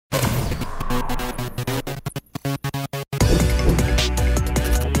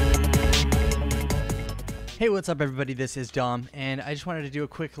Hey, what's up everybody, this is Dom, and I just wanted to do a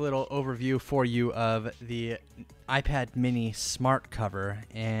quick little overview for you of the iPad mini smart cover,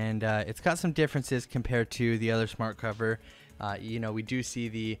 and it's got some differences compared to the other smart cover. You know, we do see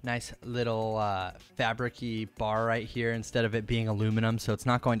the nice little fabric-y bar right here instead of it being aluminum, so it's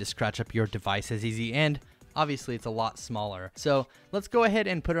not going to scratch up your device as easy, and obviously it's a lot smaller. So let's go ahead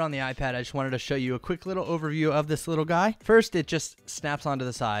and put it on the iPad. I just wanted to show you a quick little overview of this little guy. First, it just snaps onto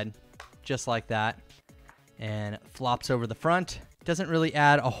the side, just like that, and flops over the front. Doesn't really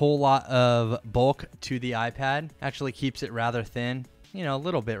add a whole lot of bulk to the iPad. Actually keeps it rather thin. You know, a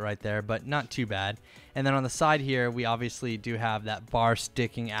little bit right there, but not too bad. And then on the side here, we obviously do have that bar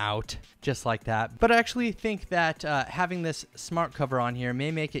sticking out, just like that. But I actually think that having this smart cover on here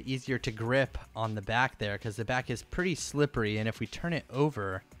may make it easier to grip on the back there, because the back is pretty slippery, and if we turn it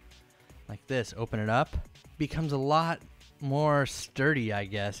over like this, open it up, it becomes a lot more sturdy, I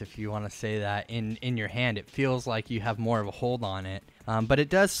guess, if you want to say that, in your hand. It feels like you have more of a hold on it. But it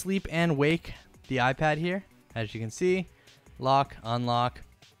does sleep and wake the iPad here, as you can see. Lock, unlock,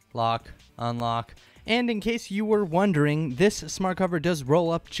 lock, unlock. And in case you were wondering, this smart cover does roll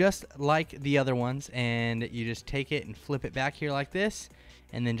up just like the other ones, and you just take it and flip it back here like this,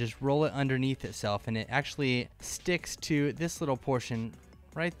 and then just roll it underneath itself, and it actually sticks to this little portion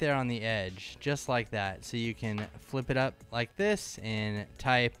right there on the edge, just like that. So you can flip it up like this and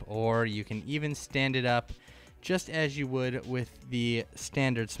type, or you can even stand it up just as you would with the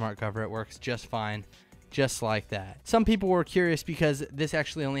standard smart cover. It works just fine, just like that. Some people were curious because this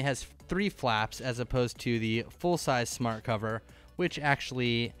actually only has 3 flaps as opposed to the full-size smart cover, which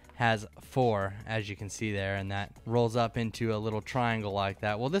actually has 4, as you can see there, and that rolls up into a little triangle like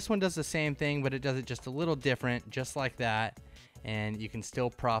that. Well, this one does the same thing, but it does it just a little different, just like that, and you can still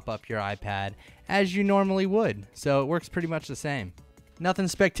prop up your iPad as you normally would. So it works pretty much the same. Nothing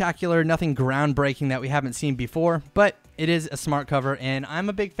spectacular, nothing groundbreaking that we haven't seen before, but it is a smart cover, and I'm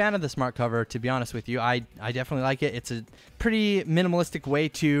a big fan of the smart cover, to be honest with you. I definitely like it. It's a pretty minimalistic way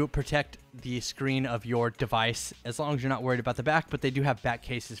to protect the screen of your device, as long as you're not worried about the back, but they do have back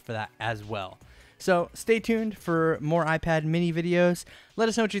cases for that as well. So stay tuned for more iPad mini videos. Let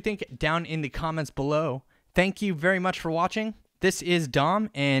us know what you think down in the comments below. Thank you very much for watching. This is Dom,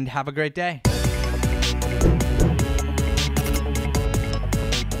 and have a great day.